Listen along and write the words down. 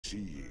she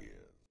is.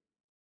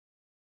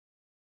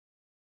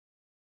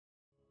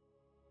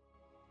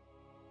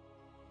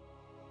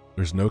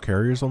 There's no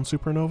carriers on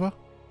Supernova?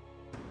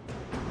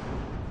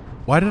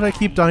 Why did I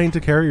keep dying to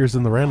carriers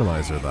in the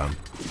randomizer then?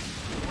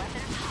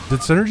 Did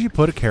Synergy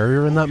put a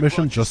carrier in that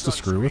mission just to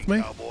screw with me?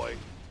 Now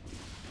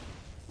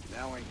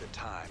ain't the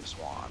time,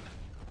 Swan.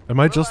 Am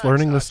I just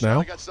learning this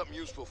now? I got something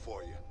useful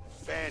for you.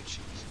 Banshees.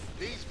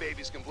 These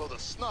babies can blow the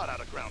snot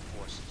out of ground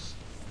forces.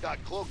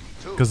 Got cloaking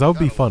too. Because that would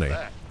be Gotta love funny.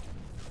 that.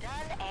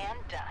 Done and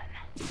done.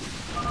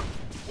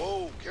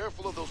 Whoa,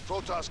 careful of those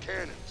Protoss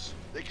cannons.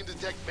 They can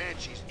detect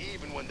banshees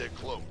even when they're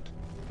cloaked.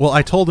 Well,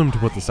 I told him to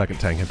put the second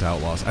tank into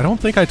Outlaws. I don't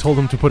think I told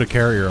him to put a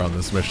carrier on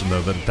this mission,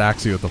 though, that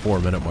attacks you at the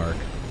 4-minute mark.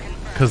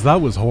 Because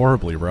that was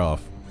horribly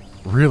rough.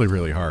 Really,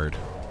 really hard.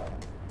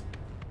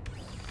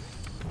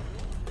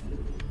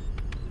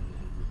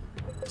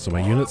 So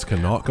my units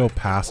cannot go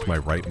past my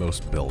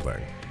rightmost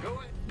building.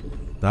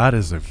 That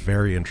is a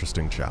very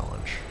interesting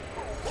challenge.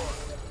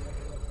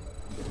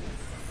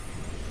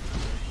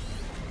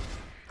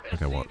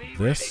 Okay, I want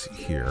this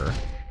here.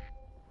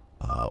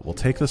 We'll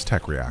take this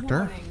tech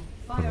reactor,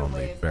 put it on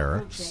the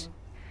barracks.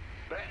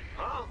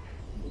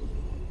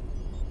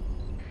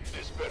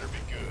 This better be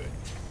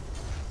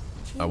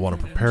good. I want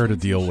to prepare to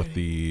deal with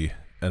the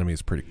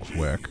enemies pretty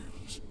quick.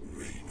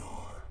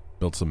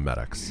 Build some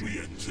medics.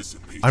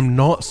 I'm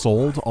not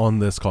sold on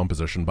this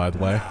composition, by the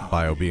way,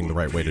 bio being the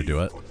right way to do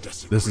it.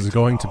 This is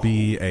going to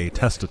be a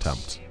test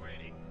attempt.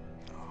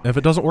 If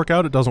it doesn't work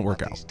out, it doesn't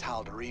work out. These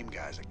Tal'Darim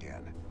guys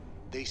again.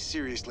 They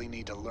seriously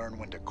need to learn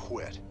when to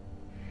quit.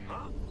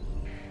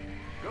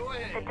 Go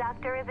ahead. The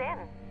doctor is in.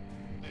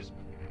 This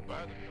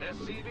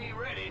SCV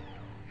ready.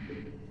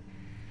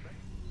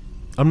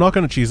 I'm not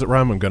going to cheese it,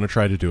 Rhyme. I'm going to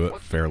try to do it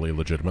fairly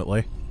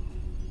legitimately.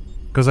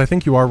 Because I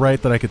think you are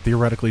right that I could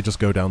theoretically just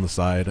go down the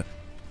side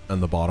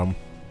and the bottom.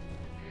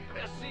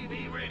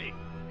 SCV ready.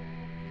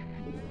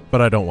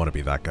 But I don't want to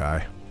be that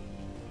guy.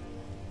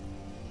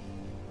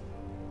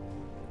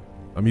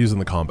 I'm using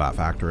the combat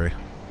factory.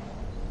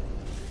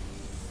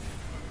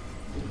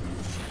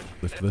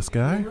 Lift this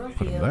guy,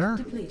 put him there.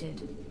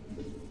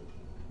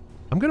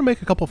 I'm going to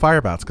make a couple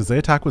firebats because they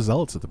attack with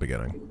zealots at the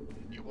beginning.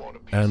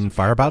 And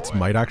firebats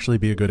might actually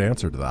be a good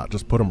answer to that.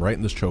 Just put them right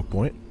in this choke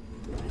point.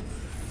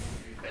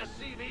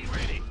 SCV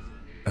ready.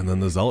 And then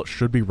the zealots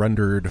should be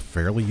rendered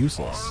fairly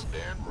useless.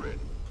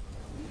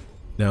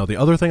 Now, the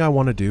other thing I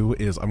want to do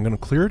is I'm going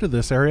to clear to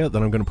this area,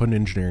 then I'm going to put an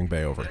engineering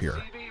bay over here.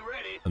 SCV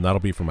ready. And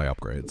that'll be for my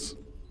upgrades.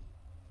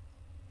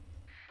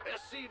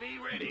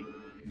 SCV ready.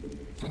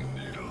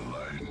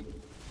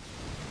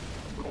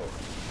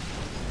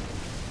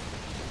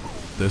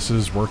 This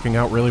is working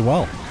out really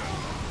well.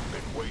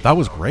 That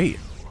was great.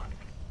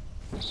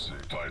 This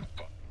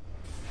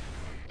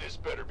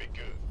better be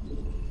good.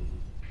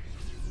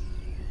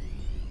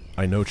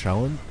 I know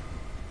challenge?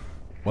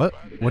 What?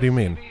 What do you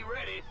mean? SCV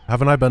ready.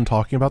 Haven't I been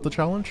talking about the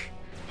challenge?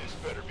 This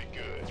better be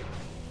good.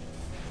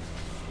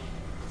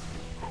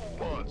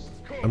 Who wants?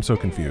 I'm so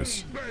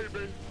confused.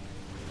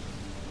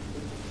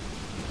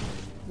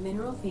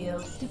 Mineral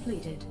field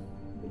depleted.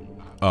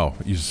 Oh,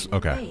 you just...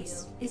 okay.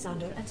 Base is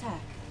under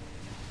attack.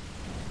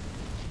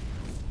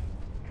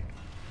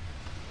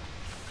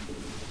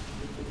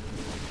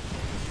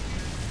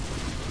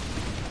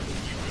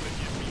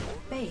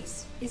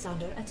 Base is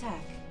under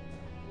attack.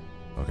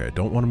 Okay,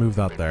 don't want to move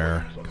that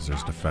there, because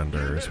there's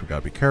defenders. We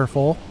gotta be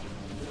careful.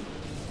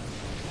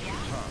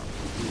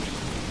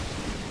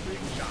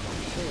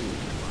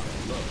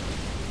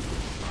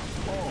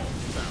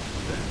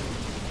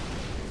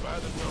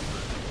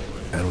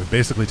 And we've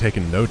basically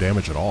taken no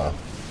damage at all.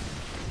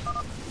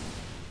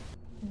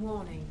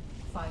 Warning.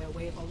 Fire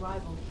wave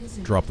arrival is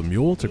in. Drop the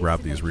mule to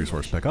grab these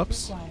resource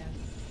pickups. Required.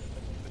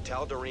 The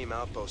Tal'Darim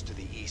outpost to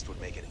the east would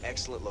make an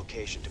excellent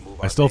location to move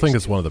I our still think base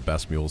it's to. one of the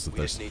best mules that We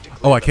just there's... need to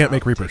clear Oh, I them can't out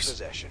make and take Reapers.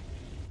 possession.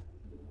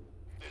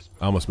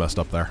 I almost messed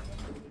up there,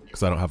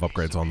 because I don't have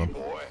upgrades on them.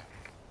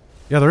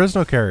 Yeah, there is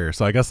no carrier,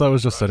 so I guess that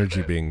was just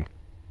Synergy being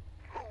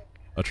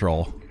a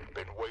troll.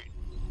 Been waiting.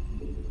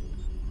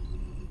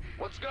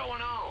 What's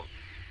going on?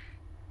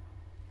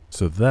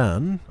 So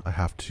then, I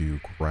have to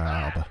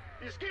grab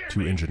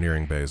 2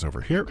 engineering bays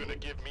over here, Gonna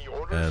give me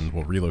orders? and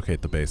we'll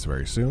relocate the base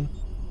very soon.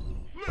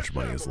 How much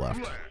money is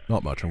left?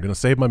 Not much. I'm going to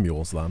save my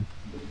mules then.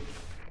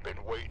 Been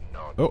waiting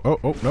on.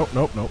 Oh,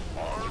 nope.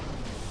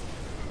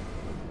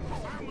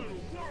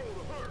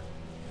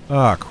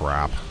 Ah,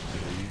 crap.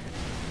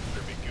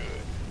 Better be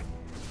good.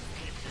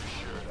 Keep your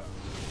shirt up.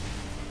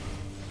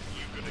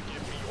 You gonna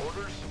give me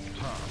orders?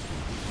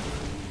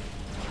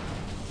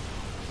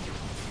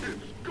 It's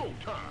go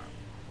time.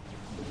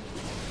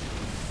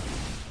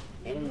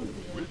 Oh,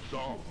 it's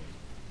on.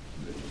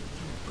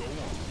 Go on.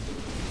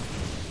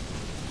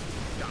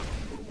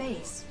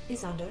 Base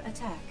is under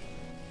attack.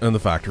 And the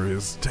factory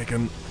is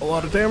taking a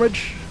lot of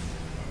damage.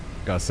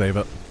 Gotta save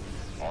it.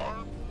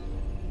 Arm.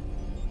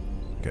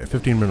 Okay,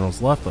 15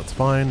 minerals left. That's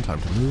fine. Time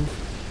to move.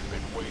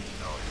 Been waiting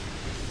on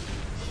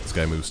you. This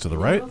guy moves to the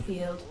right.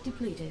 Mineral field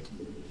depleted.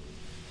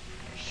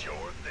 Sure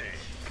thing.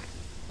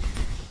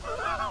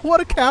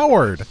 What a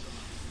coward!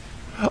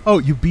 Oh,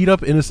 you beat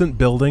up innocent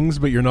buildings,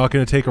 but you're not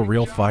going to take a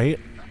real fight?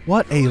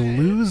 What a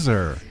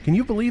loser. Can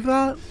you believe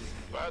that?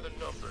 By the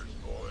numbers,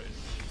 boys.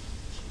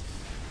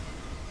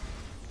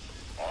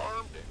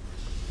 Armed.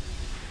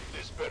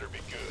 This better be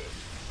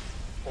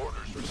good.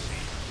 Orders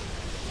received.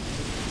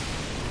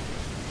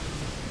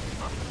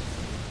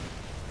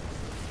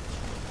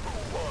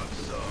 Who wants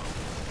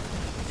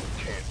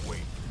some? Can't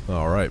wait.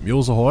 Alright,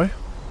 mules ahoy. In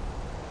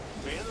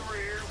the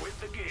rear with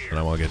the gear. And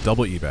I want to get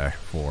double eBay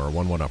for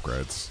 1-1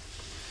 upgrades.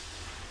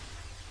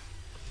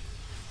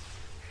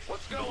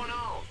 What's going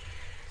on?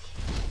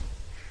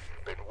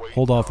 Been waiting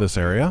Hold off this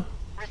area.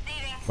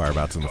 Receiving.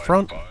 Firebats in the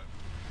front.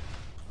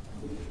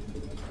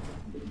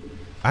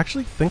 I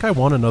actually think I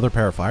want another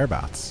pair of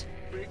firebats.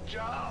 Big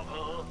job,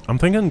 huh? I'm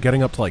thinking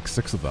getting up to like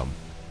 6 of them.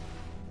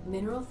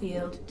 Mineral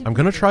field depleted. I'm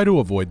going to try to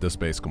avoid this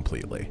base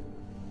completely.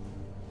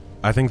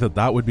 I think that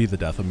that would be the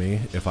death of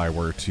me if I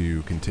were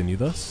to continue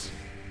this.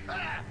 You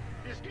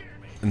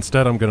scared me.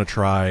 Instead, I'm going to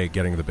try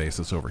getting the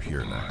bases over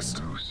here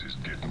next. Goose is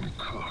getting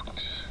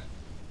cooked.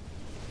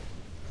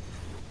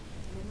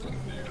 Need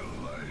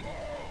a light.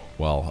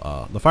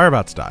 Well, the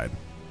firebats died.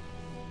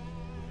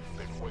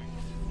 Been waiting.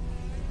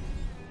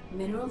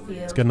 Mineral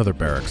field. Let's get another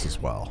barracks as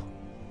well.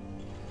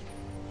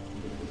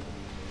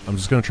 I'm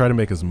just going to try to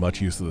make as much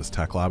use of this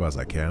tech lab as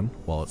I can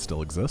while it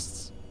still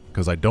exists,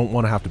 because I don't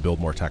want to have to build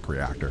more tech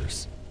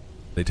reactors.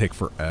 They take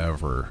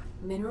forever.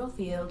 Mineral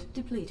field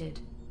depleted.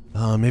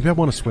 Maybe I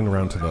want to swing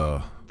around to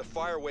the The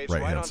fire wave's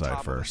right-hand right on side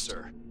top first. of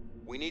us, sir.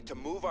 We need to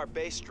move our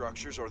base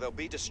structures or they'll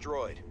be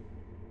destroyed.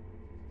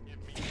 You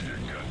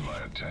got my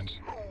attention.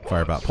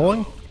 firebat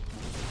pulling.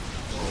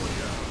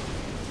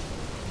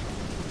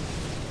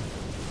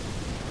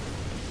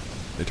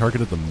 They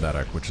targeted the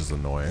medic, which is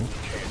annoying.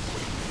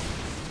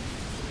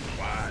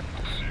 What?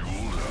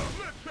 Fueled up.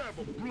 Let's have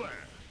a blast.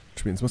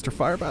 Which means Mr.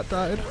 Firebat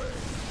died.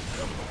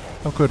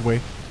 How could we?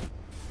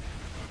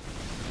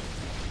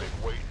 Been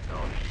waiting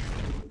on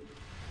you.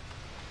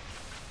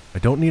 I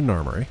don't need an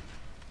armory.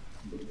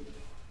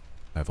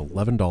 I have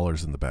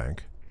 $11 in the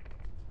bank.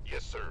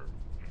 Yes, sir.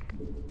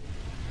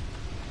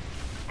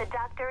 The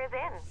doctor is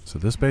in. So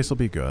this base will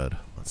be good.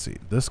 Let's see.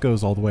 This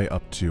goes all the way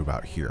up to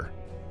about here.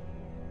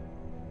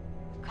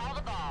 Call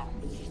the ball.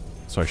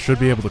 So I should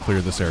be able to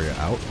clear this area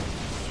out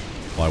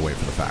while I wait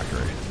for the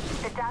factory.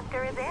 The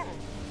doctor is in.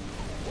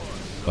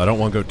 But I don't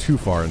want to go too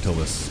far until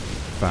this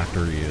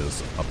factory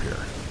is up here.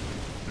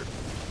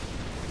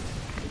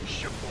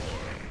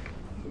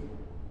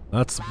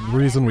 That's the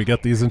reason we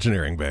get these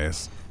engineering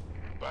bays.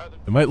 By the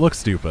It might look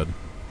stupid,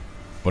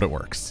 but it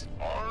works.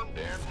 armed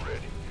and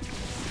ready.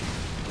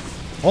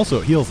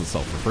 Also, it heals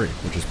itself for free,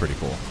 which is pretty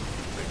cool.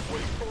 Been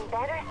waiting. We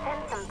better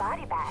send some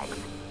body bags.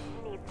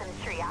 Need some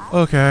triage.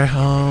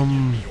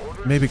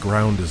 Okay, maybe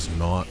ground is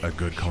not a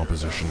good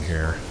composition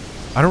here.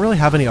 I don't really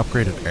have any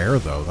upgraded air,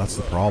 though. That's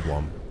the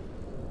problem.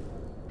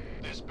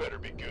 This better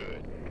be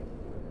good.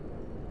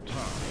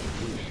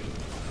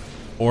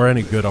 Or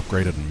any good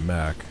upgraded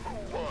mech.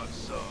 Who wants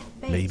some?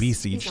 Base Maybe is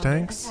siege under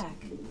tanks? attack.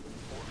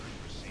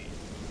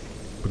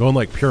 But going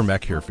like pure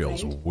mech here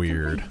feels Upgrade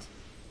weird. complete.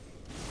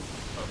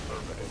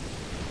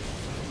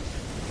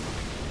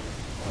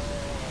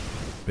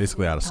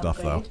 Basically out of stuff,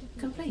 though. Upgrade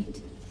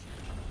complete.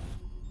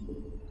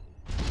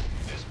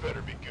 This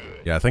better be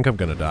good. Yeah, I think I'm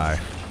gonna die.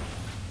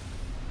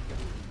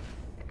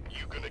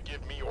 You gonna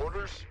give me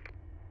orders?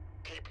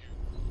 Keep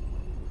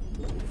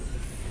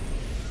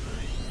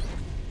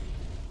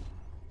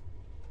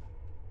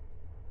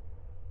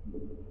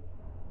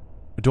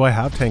Do I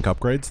have tank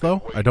upgrades,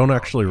 though? I don't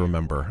actually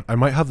remember. I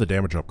might have the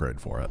damage upgrade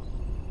for it.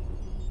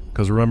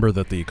 Because remember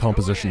that the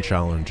composition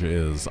challenge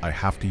is I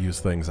have to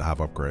use things that have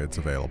upgrades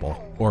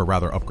available. Or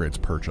rather,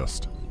 upgrades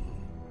purchased.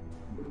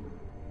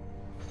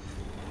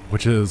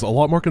 Which is a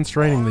lot more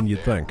constraining than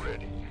you'd think.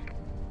 ready.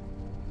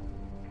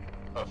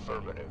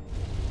 Affirmative.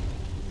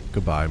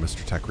 Goodbye,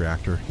 Mr. Tech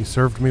Reactor. You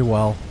served me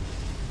well.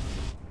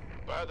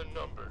 By the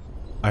numbers.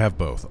 I have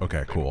both. Okay,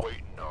 Been cool.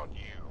 waiting on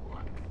you.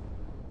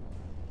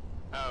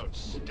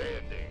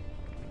 Outstanding.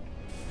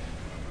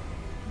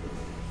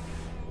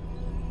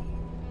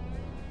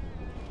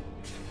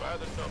 By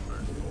the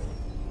numbers.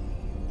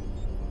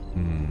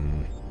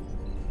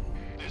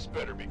 This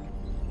better be.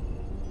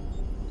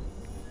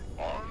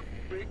 Armed,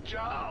 big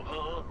job,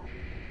 huh?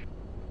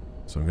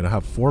 So I'm going to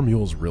have 4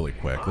 mules really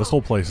quick. This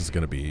whole place is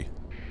going to be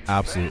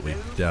absolutely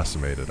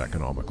decimated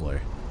economically.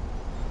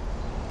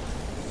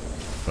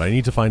 But I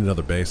need to find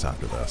another base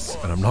after this,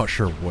 and I'm not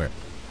sure where.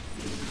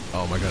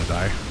 Oh, am I going to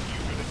die? You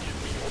gonna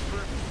give me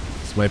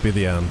orders? This might be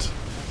the end.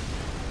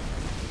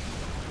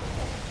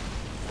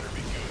 Better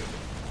be good.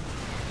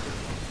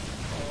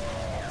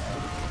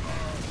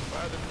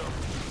 By the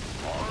numbers.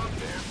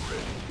 Armed and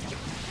ready.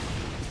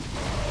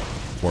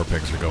 4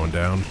 pigs are going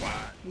down.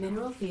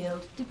 Mineral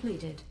field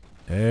depleted.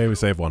 Hey, we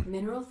saved one.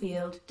 Mineral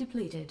field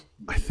depleted.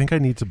 I think I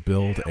need to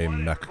build a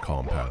mech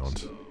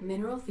compound.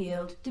 Mineral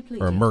field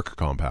depleted. Or a merc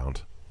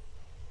compound.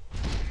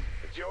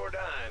 It's your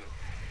dime.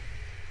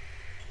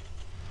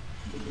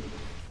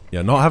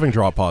 Yeah, not having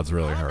drop pods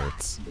really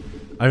hurts.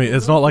 I mean,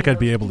 it's not like I'd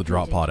be able to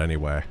drop pod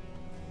anyway.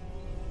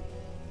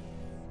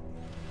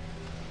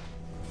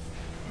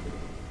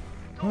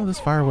 Oh, this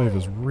fire wave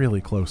is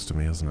really close to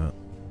me, isn't it?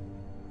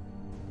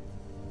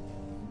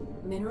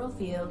 Mineral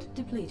field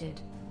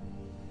depleted.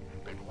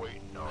 Been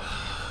waiting on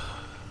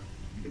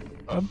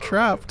I'm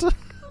trapped.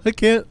 I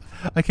can't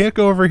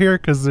go over here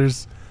because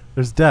there's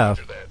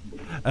death. that.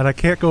 And I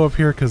can't go up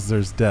here because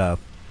there's death.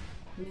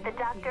 The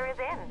doctor is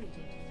in.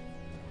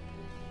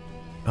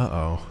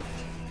 Uh-oh.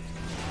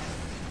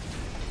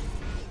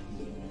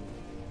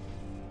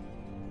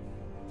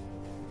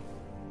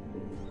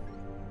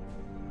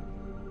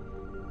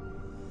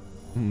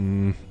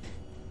 Hmm.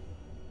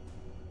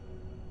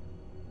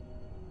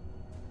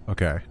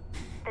 Okay.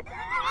 Want a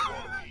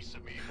piece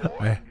of me,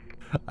 boy?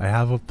 I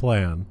have a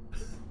plan.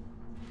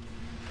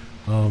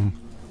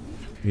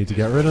 Need to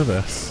get rid of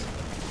this.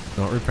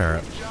 Don't repair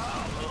it.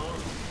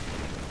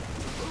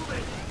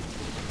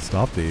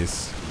 Stop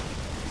these.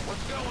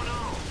 What's going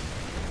on?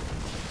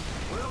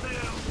 Will do.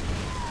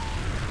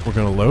 We're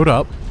gonna load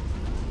up.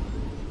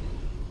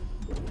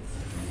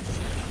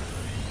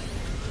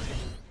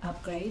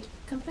 Upgrade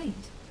complete.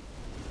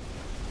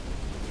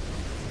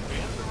 In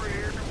the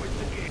rear with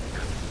the gear.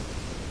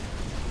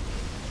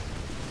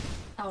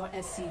 Our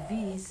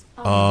SCVs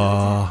are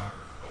under attack.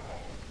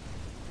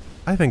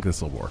 I think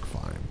this will work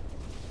fine.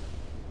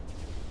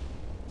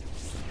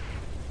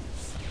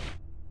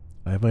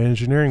 I have my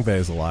engineering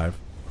bays alive.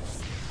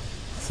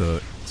 So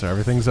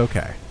everything's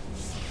okay.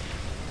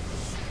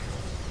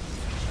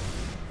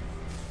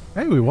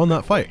 Hey, we won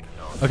that fight.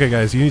 Okay,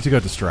 guys, you need to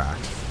go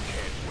distract.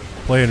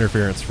 Play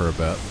interference for a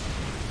bit.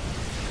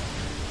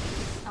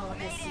 Our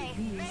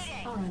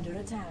SCVs are under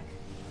attack.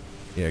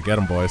 Yeah, get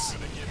them, boys.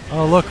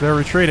 Oh, look, they're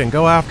retreating.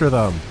 Go after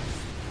them.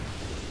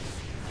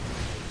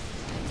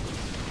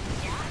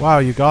 Wow,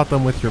 you got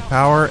them with your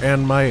power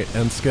and might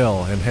and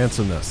skill and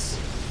handsomeness.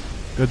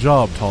 Good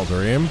job,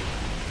 Tal'Darim.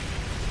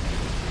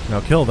 Now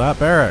kill that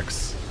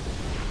barracks.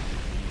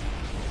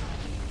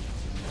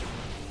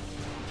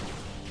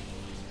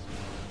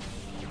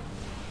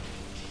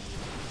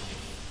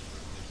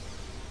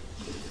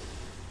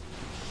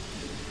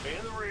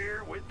 In the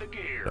rear with the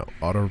gear. No,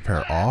 auto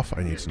repair off.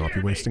 I need to not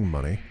be wasting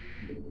money.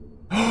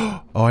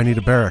 Oh, I need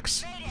a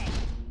barracks.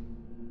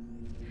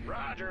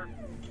 Roger.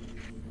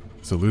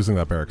 So losing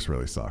that barracks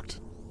really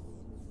sucked.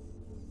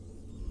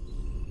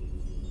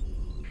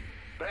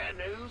 Bad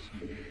news?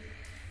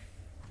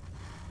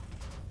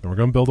 Then we're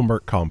going to build a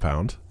merc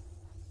compound.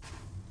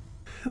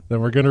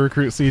 Then we're going to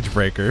recruit siege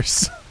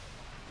breakers.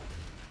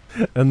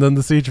 And then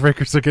the siege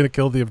breakers are going to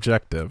kill the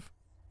objective.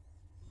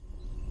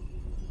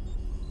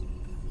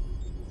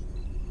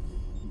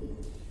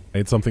 I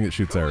need something that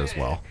shoots air as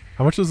well.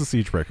 How much does a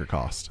siege breaker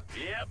cost?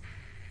 Yep.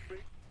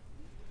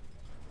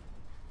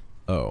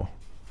 Oh.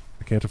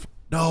 I can't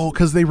no,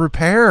 because they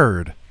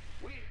repaired.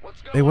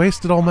 What's going They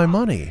wasted all my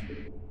money.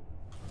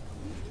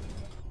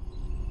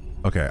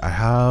 Okay, I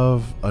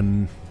have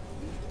a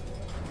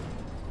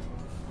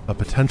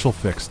potential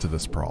fix to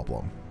this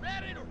problem.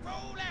 Ready to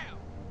roll out.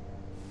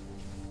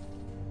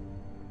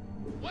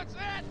 What's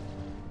that?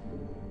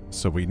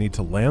 So we need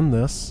to land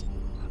this.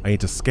 I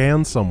need to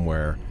scan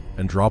somewhere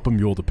and drop a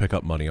mule to pick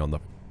up money on the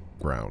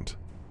ground.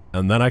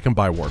 And then I can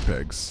buy war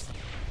pigs.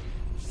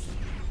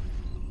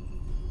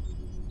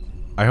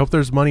 I hope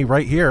there's money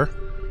right here.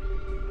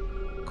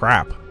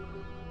 Crap.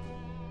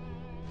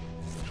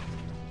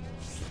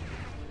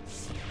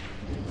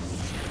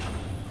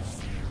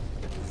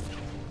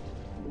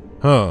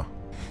 Huh.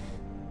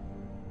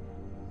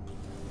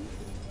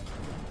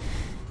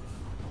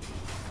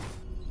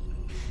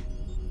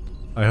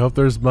 I hope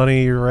there's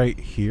money right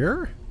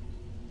here.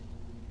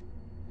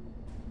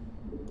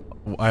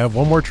 I have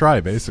one more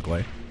try,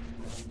 basically.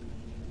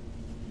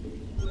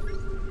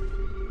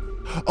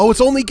 Oh,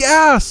 it's only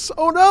gas!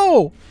 Oh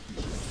no!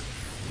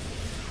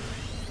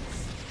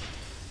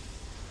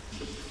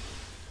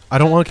 I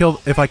don't want to kill.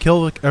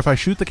 If I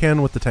shoot the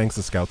cannon with the tanks,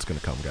 the scout's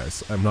gonna come,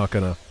 guys. I'm not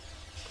gonna.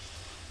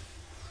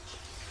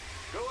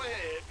 Go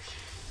ahead.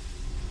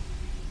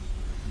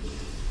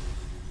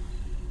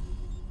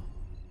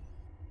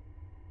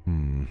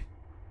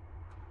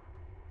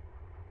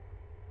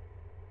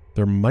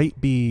 There might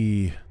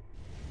be.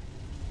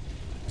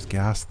 There's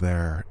gas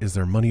there. Is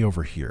there money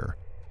over here?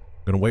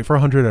 I'm gonna wait for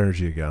 100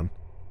 energy again.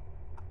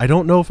 I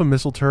don't know if a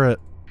missile turret.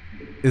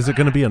 Is it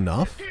gonna be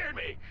enough? Hear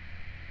me.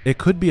 It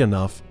could be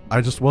enough.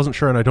 I just wasn't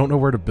sure, and I don't know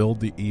where to build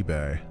the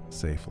eBay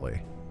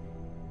safely.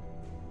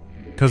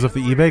 Because if the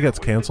eBay gets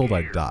canceled,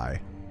 I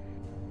die.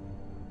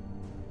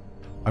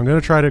 I'm gonna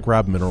try to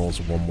grab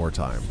minerals one more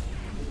time.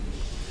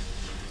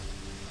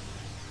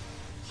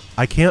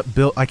 I can't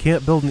build an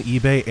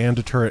eBay and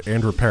a turret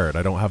and repair it.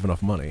 I don't have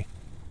enough money.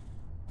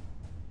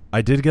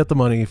 I did get the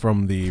money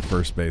from the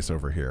first base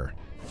over here.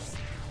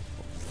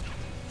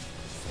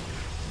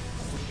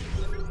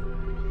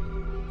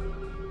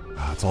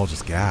 Ah, it's all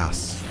just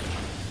gas.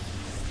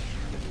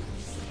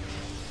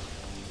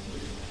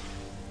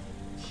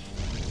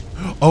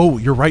 Oh,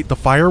 you're right. The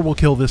fire will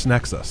kill this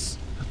Nexus.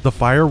 The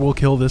fire will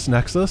kill this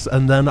Nexus,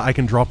 and then I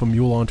can drop a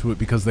mule onto it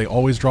because they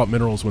always drop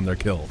minerals when they're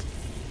killed.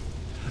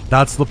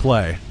 That's the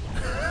play.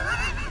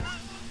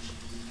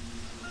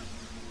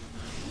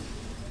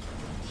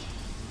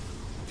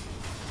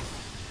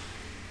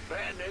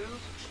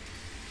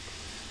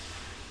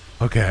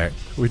 Okay,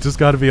 we just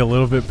got to be a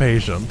little bit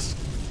patient.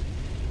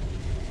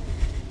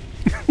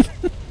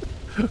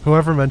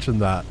 Whoever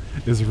mentioned that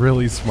is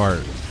really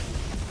smart.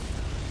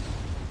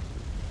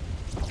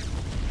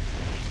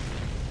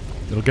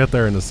 It'll get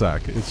there in a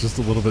sec. It's just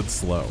a little bit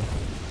slow.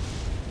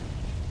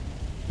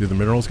 Do the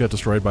minerals get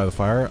destroyed by the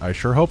fire? I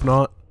sure hope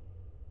not.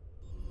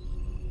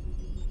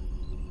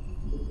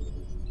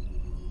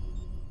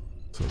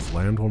 So let's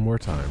land one more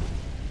time.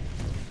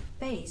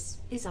 Base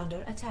is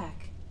under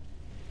attack.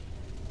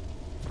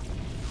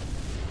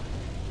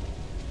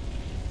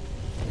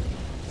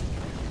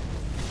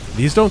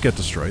 These don't get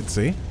destroyed,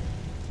 see?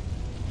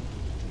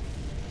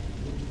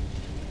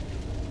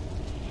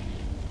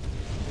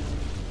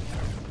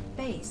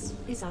 Base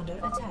is under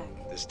attack.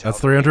 That's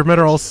 300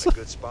 minerals. A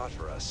good spot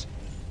for us.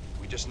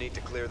 We just need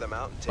to clear them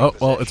out and take Oh,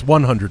 well, possession. it's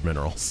 100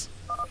 minerals.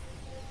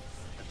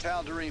 The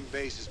Tal'Darim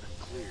base has been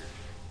cleared.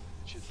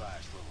 Should buy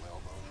us a little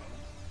elbow room.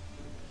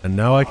 And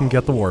now I can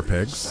get the war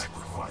pigs.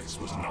 Sacrifice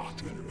was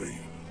not in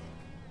vain.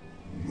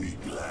 We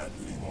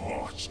gladly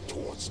march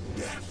towards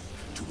death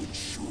to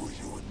ensure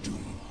your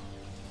doom.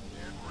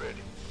 Get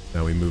ready.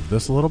 Now we move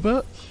this a little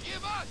bit.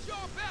 Give us your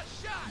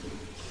best shot.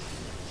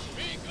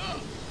 Speak up.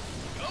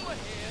 Go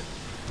ahead.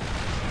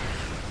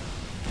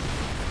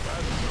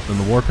 Then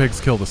the war pigs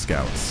kill the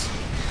scouts.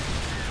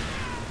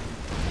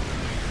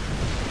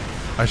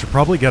 I should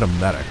probably get a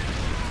medic.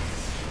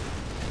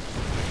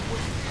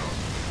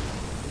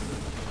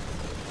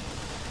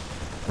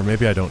 Or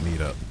maybe I don't need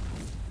it.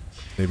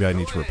 Maybe I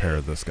need to repair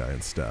this guy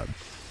instead.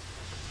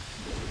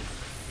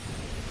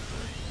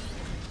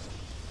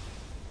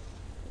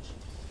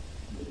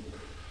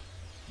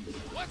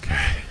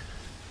 Okay.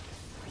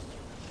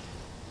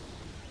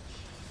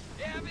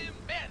 Heavy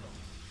metal.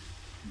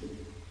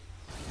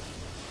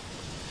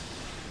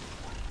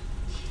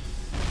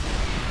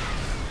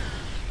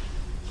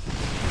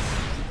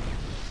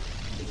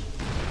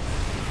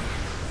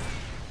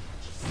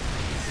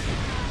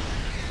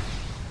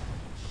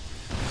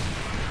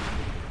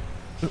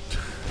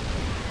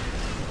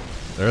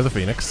 There, the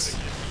Phoenix.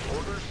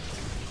 Orders.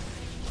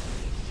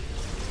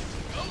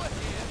 Go ahead.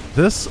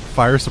 This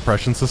fire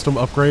suppression system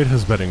upgrade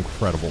has been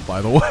incredible,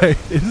 by the way.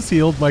 It has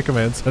healed my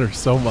command center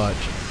so much.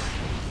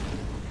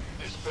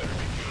 This better be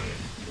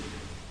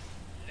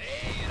good.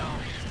 Lay it on.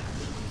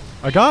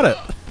 I got it!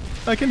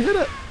 I can hit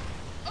it!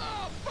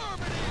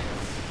 Affirmative.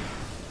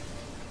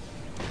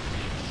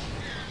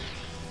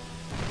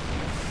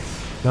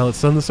 Now let's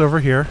send this over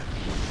here.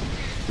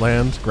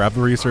 Land, grab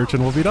the research,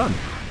 and we'll be done.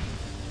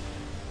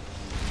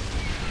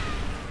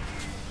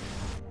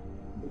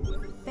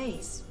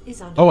 Base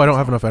is under Oh, I don't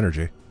have attack. enough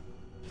energy.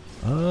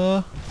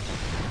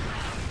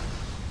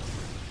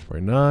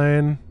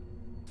 49,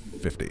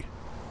 50.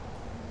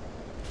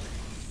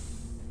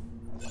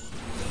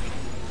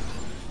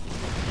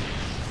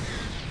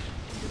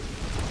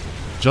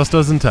 Just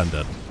as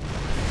intended.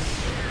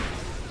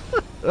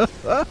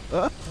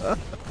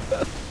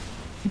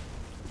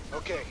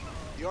 Okay,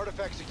 the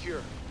artifact's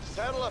secure.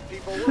 Saddle up,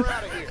 people. We're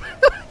out of here.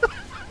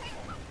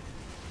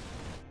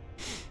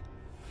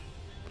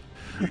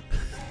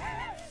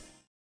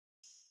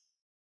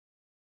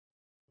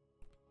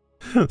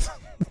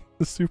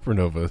 The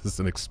Supernova is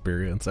an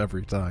experience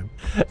every time.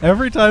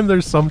 Every time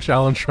there's some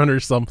challenge run or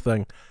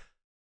something,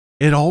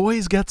 it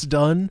always gets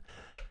done,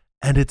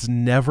 and it's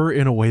never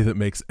in a way that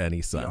makes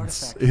any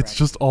sense. It's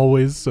just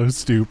always so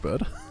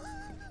stupid.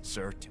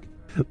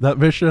 That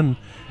mission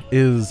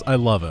is, I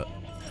love it.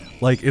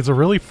 Like, it's a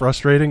really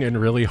frustrating and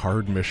really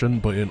hard mission,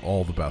 but in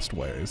all the best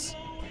ways.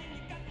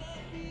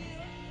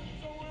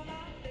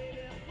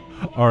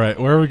 Alright,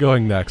 where are we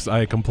going next?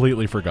 I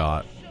completely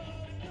forgot.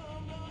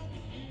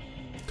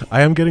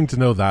 I am getting to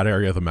know that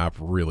area of the map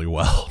really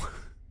well.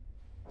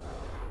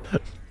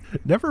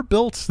 Never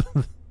built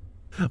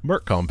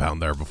Merc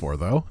compound there before,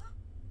 though.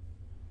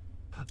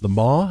 The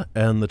Maw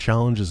and the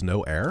challenge is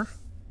no air?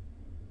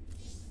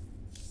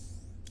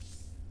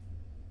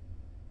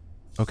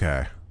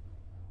 Okay.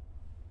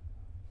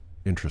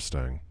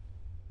 Interesting.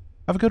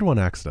 Have a good one,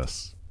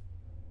 Exodus.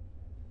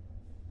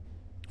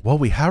 Well,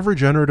 we have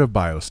regenerative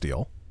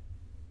biosteel,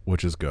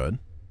 which is good.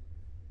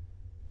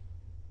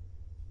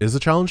 Is the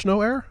challenge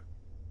no air?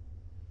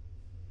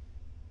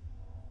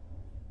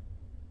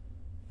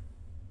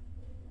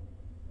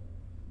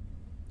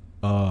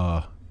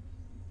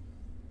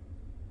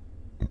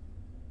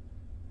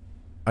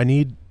 I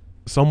need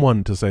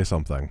someone to say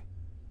something.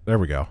 There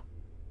we go.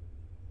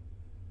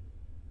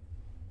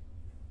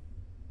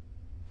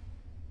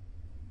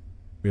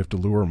 We have to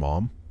lure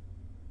Mom.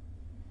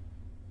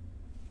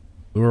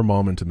 Lure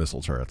Mom into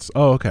missile turrets.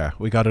 Oh, okay.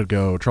 We gotta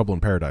go Trouble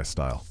in Paradise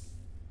style.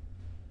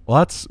 Well,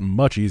 that's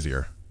much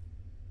easier.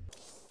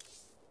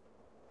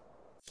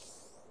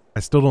 I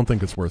still don't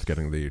think it's worth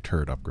getting the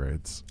turret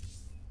upgrades.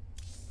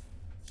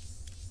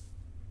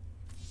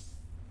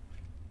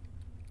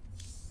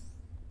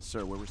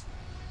 Sir, where was...